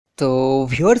তো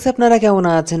ভিউয়ার্স আপনারা কেমন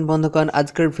আছেন বন্ধুগণ?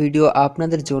 আজকের ভিডিও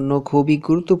আপনাদের জন্য খুবই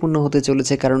গুরুত্বপূর্ণ হতে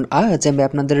চলেছে, কারণ আজ আমি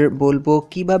আপনাদের বলবো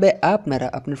কিভাবে আপনারা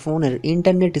আপনার ফোনের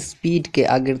ইন্টারনেট স্পিডকে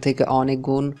আগের থেকে অনেক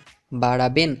গুণ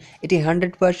বাড়াবেন। এটি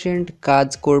 100% কাজ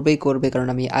করবেই করবে, কারণ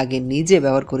আমি আগে নিজে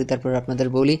ব্যবহার করি, তারপর আপনাদের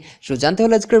বলি। সো জানতে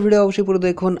হলে আজকের ভিডিও অবশ্যই পুরো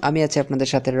দেখুন। আমি আছি আপনাদের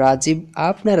সাথে রাজীব,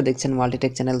 আপনারা দেখছেন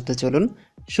মাল্টিটেক চ্যানেল। তো চলুন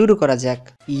শুরু করা যাক।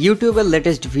 ইউটিউবের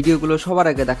লেটেস্ট ভিডিওগুলো সবার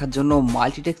আগে দেখার জন্য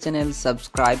মাল্টিটেক চ্যানেল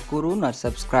সাবস্ক্রাইব করুন, আর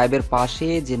সাবস্ক্রাইবের পাশে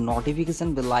যে নোটিফিকেশন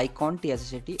বেল আইকনটি আছে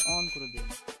সেটি অন করে দিন।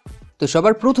 তো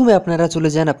সবার প্রথমে আপনারা চলে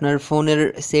যান আপনার ফোনের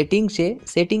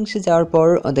সেটিংসে যাওয়ার পর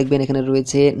দেখবেন এখানে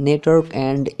রয়েছে নেটওয়ার্ক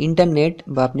অ্যান্ড ইন্টারনেট,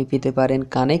 বা আপনি পেতে পারেন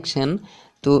কানেকশন।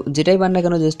 তো যেটাই পান না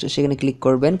কেন জাস্ট সেখানে ক্লিক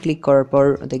করবেন। ক্লিক করার পর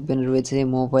দেখবেন রয়েছে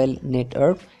মোবাইল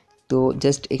নেটওয়ার্ক। তো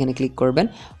জাস্ট এখানে ক্লিক করবেন।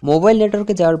 মোবাইল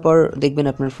নেটওয়ার্কে যাওয়ার পর দেখবেন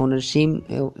আপনার ফোনের সিম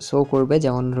শো করবে,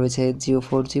 যেমন রয়েছে জিও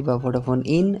 4G বা ভোডাফোন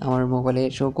ইন আমার মোবাইলে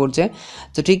শো করছে।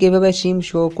 তো ঠিক এভাবে সিম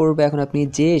শো করবে। এখন আপনি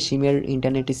যে সিমের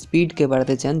ইন্টারনেট স্পিডকে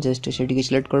বাড়াতে চান জাস্ট সেটিকে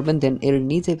সিলেক্ট করবেন, দেন এর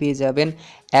নিচে পেয়ে যাবেন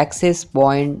অ্যাক্সেস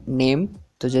পয়েন্ট নেম।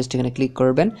 তো জাস্ট এখানে ক্লিক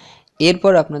করবেন।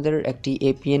 এরপর আপনাদের একটি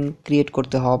এপিএন ক্রিয়েট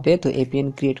করতে হবে। তো এপিএন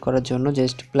ক্রিয়েট করার জন্য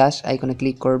জাস্ট প্লাস আইকনে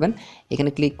ক্লিক করবেন। এখানে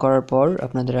ক্লিক করার পর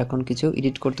আপনাদের এখন কিছু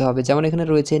এডিট করতে হবে, যেমন এখানে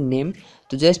রয়েছে নেম।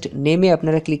 তো জাস্ট নেমে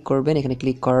আপনারা ক্লিক করবেন। এখানে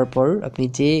ক্লিক করার পর আপনি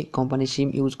যে কোম্পানির সিম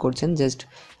ইউজ করছেন জাস্ট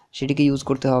সেটিকে ইউজ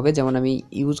করতে হবে। যেমন আমি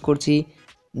ইউজ করছি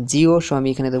জিও, সো আমি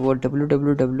এখানে দেবো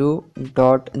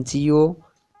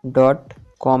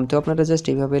www.jio.com। তো আপনারা জাস্ট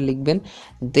এইভাবে লিখবেন,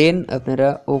 দেন আপনারা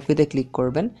ওকেতে ক্লিক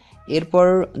করবেন। এরপর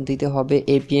দিতে হবে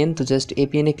এপিএন। তো জাস্ট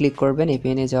এপিএনে ক্লিক করবেন।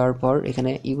 এপিএনে যাওয়ার পর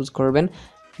এখানে ইউজ করবেন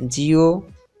জিও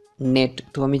নেট।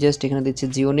 তো আমি জাস্ট এখানে দিচ্ছি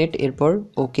জিও নেট, এরপর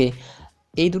ওকে।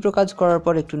 এই দুটো কাজ করার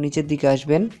পর একটু নিচের দিকে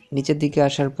আসবেন। নিচের দিকে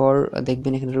আসার পর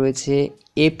দেখবেন এখানে রয়েছে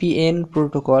এপিএন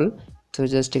প্রোটোকল। তো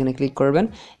জাস্ট এখানে ক্লিক করবেন।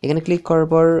 এখানে ক্লিক করার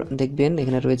পর দেখবেন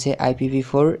এখানে রয়েছে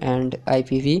IPv4 অ্যান্ড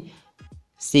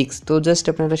IPv6। তো জাস্ট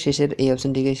আপনারা শেষের এই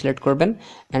অপশানটিকে সিলেক্ট করবেন।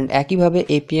 অ্যান্ড একইভাবে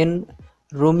এপিএন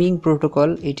রোমিং প্রোটোকল,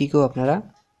 এটিকেও আপনারা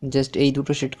জাস্ট এই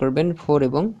দুটো সেট করবেন, 4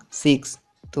 এবং 6।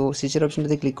 তো শেষের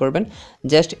অপশানটাতে ক্লিক করবেন।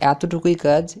 জাস্ট এতটুকুই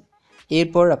কাজ।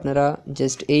 এরপর আপনারা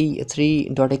জাস্ট এই 3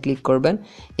 ডটে ক্লিক করবেন।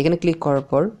 এখানে ক্লিক করার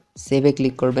পর সেভে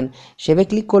ক্লিক করবেন। সেভে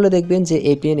ক্লিক করলে দেখবেন যে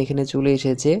এপিএন এখানে চলে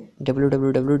এসেছে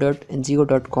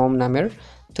www.jio.com নামের।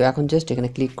 তো এখন জাস্ট এখানে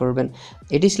ক্লিক করবেন।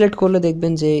 এটি সিলেক্ট করলে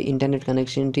দেখবেন যে ইন্টারনেট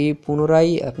কানেকশনটি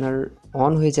পুনরায় আপনার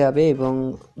অন হয়ে যাবে, এবং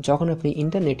যখন আপনি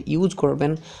ইন্টারনেট ইউজ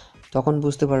করবেন তখন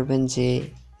বুঝতে পারবেন যে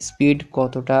স্পিড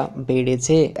কতটা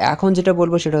বেড়েছে। এখন যেটা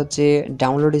বলবো সেটা হচ্ছে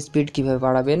ডাউনলোড স্পিড কিভাবে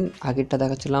বাড়াবেন। আগেরটা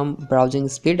দেখাচ্ছিলাম ব্রাউজিং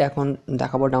স্পিড, এখন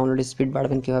দেখাবো ডাউনলোড স্পিড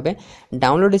বাড়াবেন কিভাবে।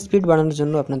 ডাউনলোড স্পিড বাড়ানোর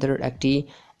জন্য আপনাদের একটি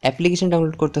অ্যাপ্লিকেশন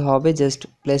ডাউনলোড করতে হবে। জাস্ট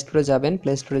প্লে স্টোরে যাবেন।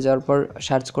 প্লে স্টোরে যাওয়ার পর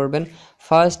সার্চ করবেন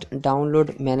ফার্স্ট ডাউনলোড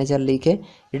ম্যানেজার লিখে।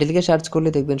 এটা লিখে সার্চ করলে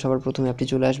দেখবেন সবার প্রথমে অ্যাপটি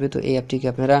চলে আসবে। তো এই অ্যাপটিকে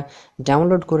আপনারা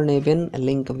ডাউনলোড করে নেবেন,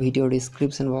 লিঙ্ক ভিডিও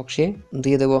ডিসক্রিপশন বক্সে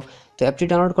দিয়ে দেবো। তো অ্যাপটি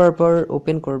ডাউনলোড করার পর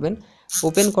ওপেন করবেন।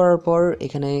 ওপেন করার পর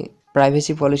এখানে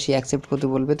প্রাইভেসি পলিসি অ্যাকসেপ্ট করতে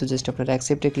বলবে। তো জাস্ট আপনারা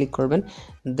অ্যাকসেপ্টে ক্লিক করবেন।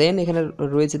 দেন এখানে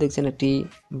রয়েছে দেখছেন একটি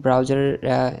ব্রাউজারের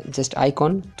জাস্ট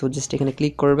আইকন। তো জাস্ট এখানে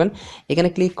ক্লিক করবেন। এখানে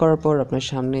ক্লিক করার পর আপনার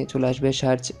সামনে চলে আসবে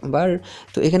সার্চ বার।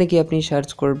 তো এখানে কি আপনি সার্চ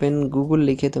করবেন গুগল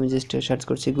লিখে। তো আমি জাস্ট সার্চ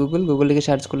করছি গুগল লিখে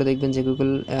সার্চ করলে দেখবেন যে গুগল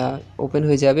ওপেন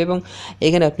হয়ে যাবে, এবং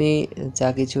এখানে আপনি যা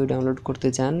কিছু ডাউনলোড করতে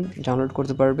চান ডাউনলোড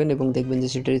করতে পারবেন, এবং দেখবেন যে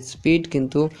সেটার স্পিড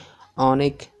কিন্তু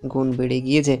অনেক গুণ বেড়ে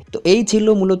গিয়েছে। তো এই ছিল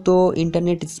মূলত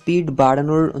ইন্টারনেট স্পিড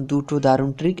বাড়ানোর দুটো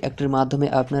দারুণ ট্রিক। একটির মাধ্যমে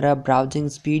আপনারা ব্রাউজিং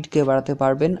স্পিডকে বাড়াতে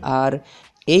পারবেন, আর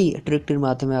এই ট্রিকটির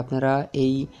মাধ্যমে আপনারা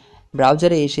এই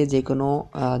ব্রাউজারে এসে যে কোনো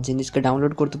জিনিসকে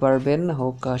ডাউনলোড করতে পারবেন,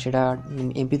 হোক সেটা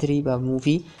MP3 বা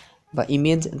মুভি বা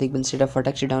ইমেজ। দেখবেন সেটা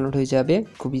ফটাকসে ডাউনলোড হয়ে যাবে,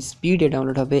 খুবই স্পিডে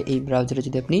ডাউনলোড হবে এই ব্রাউজারে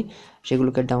যদি আপনি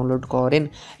সেগুলোকে ডাউনলোড করেন।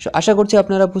 সো আশা করছি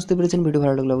আপনারা বুঝতে পেরেছেন। ভিডিও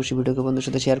ভালো লাগলে অবশ্যই ভিডিওকে বন্ধুর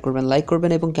সাথে শেয়ার করবেন, লাইক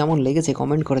করবেন, এবং কেমন লেগেছে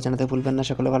কমেন্ট করে জানাতে ভুলবেন না।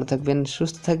 সকলে ভালো থাকবেন,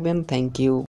 সুস্থ থাকবেন। Thank you.